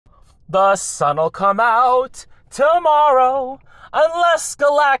The sun'll come out tomorrow unless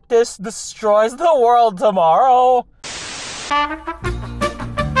Galactus destroys the world tomorrow.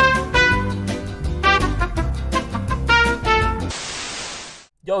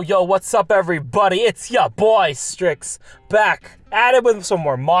 Yo, what's up everybody? It's ya boy, Strix, back at it with some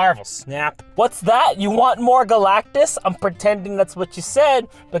more Marvel Snap. What's that? You want more Galactus? I'm pretending that's what you said,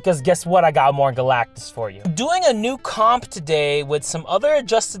 because guess what? I got more Galactus for you. I'm doing a new comp today with some other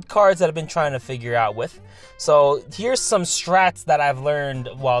adjusted cards that I've been trying to figure out with. So here's some strats that I've learned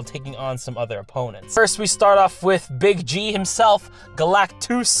while taking on some other opponents. First, we start off with Big G himself,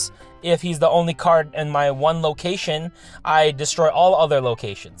 Galactus. If he's the only card in my one location, I destroy all other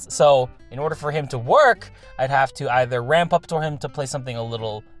locations. So in order for him to work, I'd have to either ramp up to him to play something a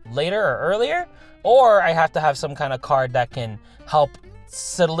little later or earlier, or I have to have some kind of card that can help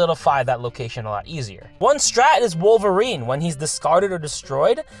solidify that location a lot easier. One strat is Wolverine. When he's discarded or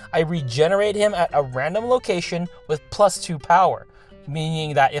destroyed, I regenerate him at a random location with +2 power,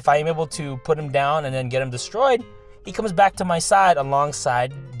 meaning that if I am able to put him down and then get him destroyed, he comes back to my side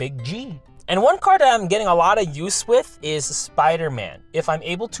alongside Big G. And one card that I'm getting a lot of use with is Spider-Man. If I'm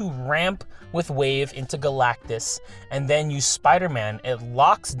able to ramp with Wave into Galactus and then use Spider-Man, it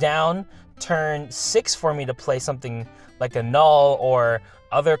locks down turn 6 for me to play something like a Null or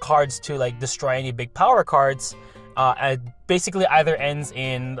other cards to like destroy any big power cards. It basically either ends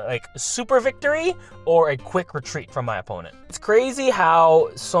in like super victory or a quick retreat from my opponent. It's crazy how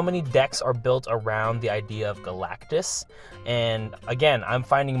so many decks are built around the idea of Galactus. And again, I'm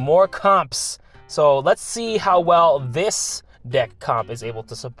finding more comps. So let's see how well this deck comp is able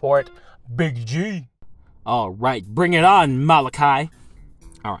to support Big G. All right, bring it on, Malachi.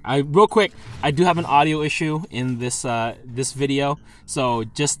 All right, real quick, I do have an audio issue in this this video, so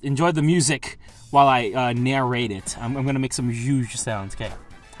just enjoy the music while I narrate it. I'm gonna make some huge sounds, okay?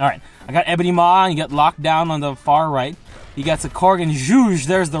 All right, I got Ebony Maw, and you got locked down on the far right. You got Korgan Zhuge,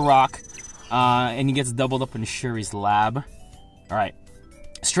 there's the rock, and he gets doubled up in Shuri's lab. All right,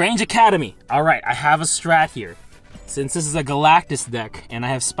 Strange Academy. All right, I have a strat here. Since this is a Galactus deck, and I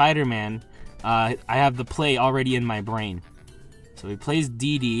have Spider-Man, I have the play already in my brain. So he plays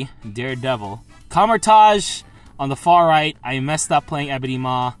DD, Daredevil. Camouflage on the far right. I messed up playing Ebony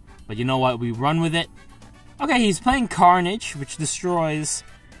Maw, but you know what? We run with it. Okay, he's playing Carnage, which destroys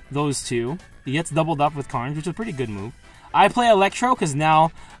those two. He gets doubled up with Carnage, which is a pretty good move. I play Electro because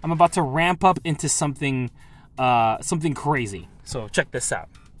now I'm about to ramp up into something crazy. So check this out.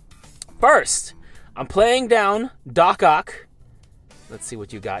 First, I'm playing down Doc Ock. Let's see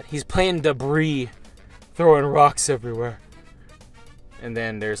what you got. He's playing Debris, throwing rocks everywhere. And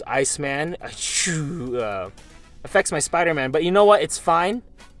then there's Iceman. Affects my Spider-Man, but you know what? It's fine.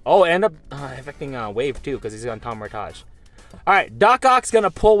 Oh, end up affecting Wave too, because he's on Camouflage. Alright, Doc Ock's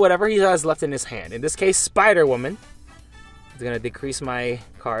gonna pull whatever he has left in his hand. In this case, Spider-Woman. He's gonna decrease my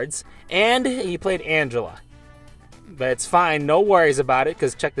cards. And he played Angela. But it's fine, no worries about it,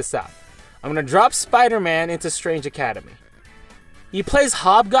 because check this out. I'm gonna drop Spider-Man into Strange Academy. He plays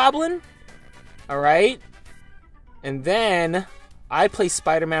Hobgoblin. Alright. And then I play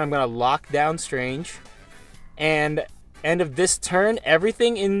Spider-Man. I'm going to lock down Strange. And end of this turn,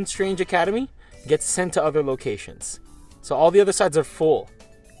 everything in Strange Academy gets sent to other locations. So all the other sides are full.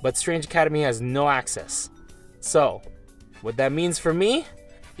 But Strange Academy has no access. So what that means for me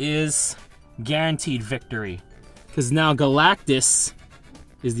is guaranteed victory. Because now Galactus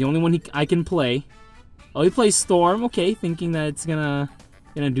is the only one I can play. Oh, he plays Storm. Okay, thinking that it's gonna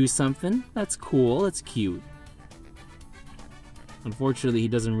do something. That's cool. That's cute. Unfortunately, he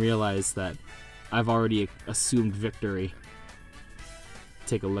doesn't realize that I've already assumed victory.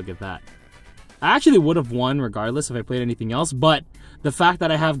 Take a look at that. I actually would have won regardless if I played anything else, but the fact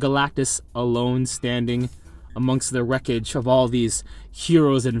that I have Galactus alone standing amongst the wreckage of all these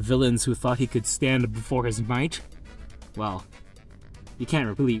heroes and villains who thought he could stand before his might, well, you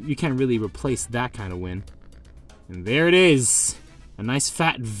can't really replace that kind of win. And there it is. A nice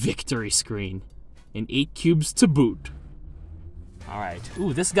fat victory screen. And 8 cubes to boot. Alright.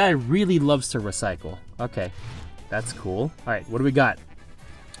 Ooh, this guy really loves to recycle. Okay. That's cool. Alright, what do we got?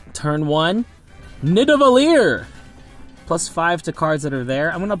 Turn 1. Nidavellir! +5 to cards that are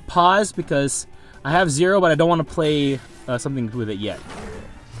there. I'm gonna pause because I have 0, but I don't want to play something with it yet.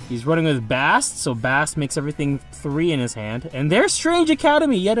 He's running with Bast, so Bast makes everything 3 in his hand. And there's Strange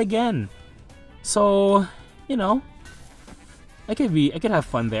Academy yet again. So, you know, I could have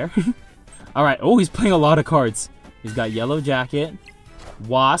fun there. Alright, oh, he's playing a lot of cards. He's got Yellow Jacket,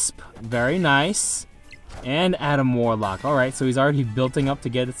 Wasp, very nice, and Adam Warlock. Alright, so he's already building up to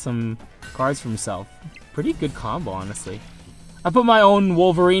get some cards for himself. Pretty good combo, honestly. I put my own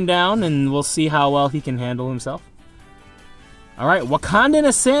Wolverine down, and we'll see how well he can handle himself. Alright, Wakandan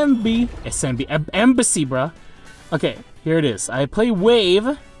Embassy, bruh. Okay, here it is. I play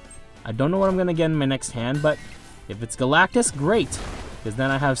Wave. I don't know what I'm gonna get in my next hand, but if it's Galactus, great. Because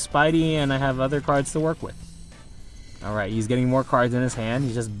then I have Spidey and I have other cards to work with. Alright, he's getting more cards in his hand.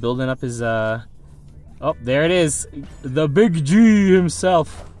 He's just building up his, Oh, there it is. The Big G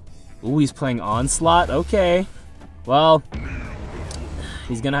himself. Ooh, he's playing Onslaught. Okay. Well,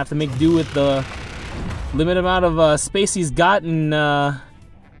 he's gonna have to make do with the limited amount of space he's got in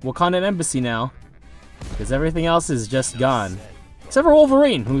Wakandan Embassy now. Because everything else is just gone. Except for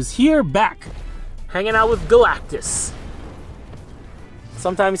Wolverine, who's here back, hanging out with Galactus.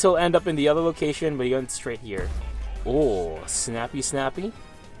 Sometimes he'll end up in the other location, but he went straight here. Oh, snappy, snappy.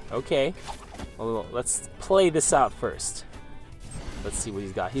 Okay. Well, let's play this out first. Let's see what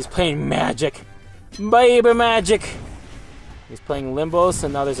he's got. He's playing Magic. Baby Magic. He's playing Limbo, so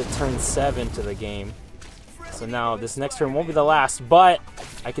now there's a turn 7 to the game. So now this next turn won't be the last, but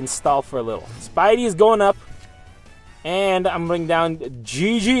I can stall for a little. Spidey is going up. And I'm bringing down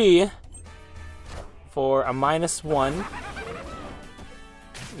GG for a -1.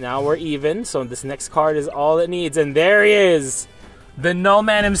 Now we're even, so this next card is all it needs, and there he is! The Null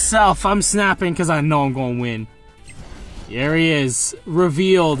Man himself. I'm snapping because I know I'm going to win. There he is,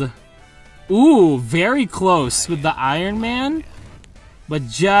 revealed. Ooh, very close with the Iron Man, but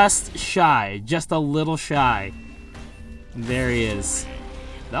just shy, just a little shy. There he is.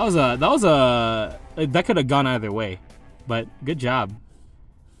 That could have gone either way, but good job.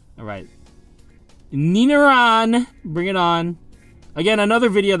 All right, Ninaran, bring it on. Again, another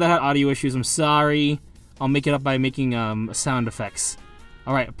video that had audio issues. I'm sorry. I'll make it up by making sound effects.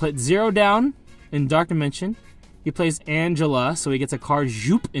 All right, put 0 down in Dark Dimension. He plays Angela, so he gets a card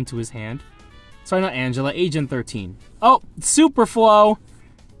zoop into his hand. Sorry, not Angela, Agent 13. Oh, Super Flow.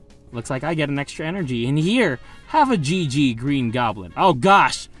 Looks like I get an extra energy. And here, have a GG Green Goblin. Oh,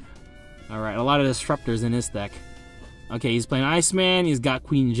 gosh. All right, a lot of disruptors in his deck. Okay, he's playing Iceman. He's got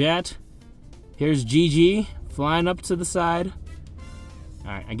Queen Jet. Here's GG flying up to the side.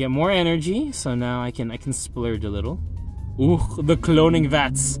 All right, I get more energy, so now I can splurge a little. Ooh, the cloning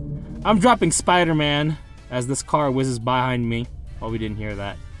vats. I'm dropping Spider-Man as this car whizzes behind me. Oh, we didn't hear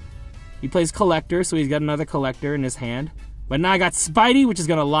that. He plays Collector, so he's got another Collector in his hand. But now I got Spidey, which is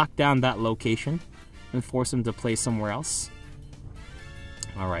going to lock down that location and force him to play somewhere else.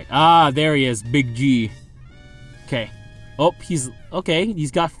 All right. Ah, there he is, Big G. Okay. Oh, he's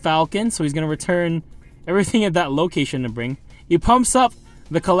got Falcon, so he's going to return everything at that location to bring. He pumps up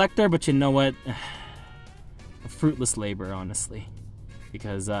the Collector, but you know what? A fruitless labor, honestly.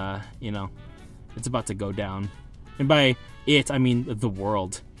 Because, you know, it's about to go down. And by it, I mean the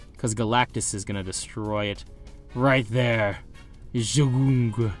world. Because Galactus is going to destroy it. Right there.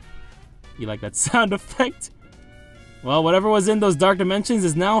 Zhung. You like that sound effect? Well, whatever was in those Dark Dimensions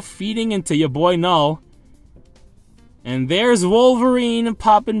is now feeding into your boy Null. And there's Wolverine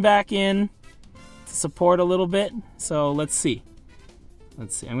popping back in to support a little bit. So, let's see.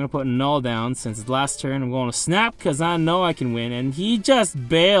 Let's see. I'm going to put Null down since it's last turn. I'm going to snap because I know I can win. And he just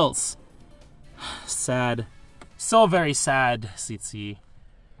bails. Sad. So very sad, CC.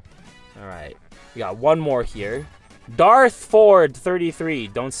 Alright. We got one more here. Darth Ford 33.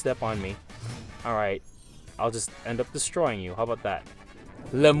 Don't step on me. Alright. I'll just end up destroying you. How about that?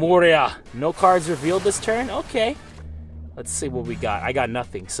 Lemuria. No cards revealed this turn? Okay. Let's see what we got. I got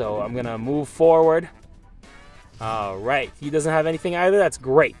nothing, so I'm going to move forward. Alright. He doesn't have anything either. That's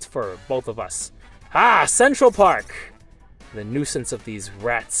great for both of us. Ah! Central Park. The nuisance of these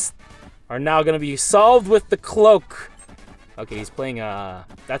rats are now going to be solved with the cloak. Okay, he's playing,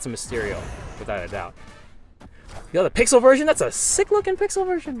 that's a Mysterio, without a doubt. You got the pixel version? That's a sick-looking pixel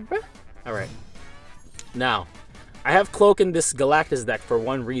version, bruh. Alright. Now, I have Cloak in this Galactus deck for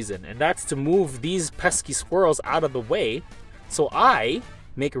one reason, and that's to move these pesky squirrels out of the way so I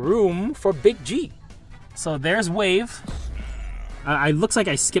make room for Big G. So there's Wave. It looks like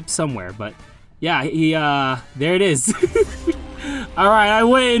I skipped somewhere, but yeah, there it is. Alright, I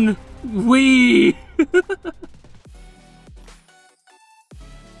win! Wee!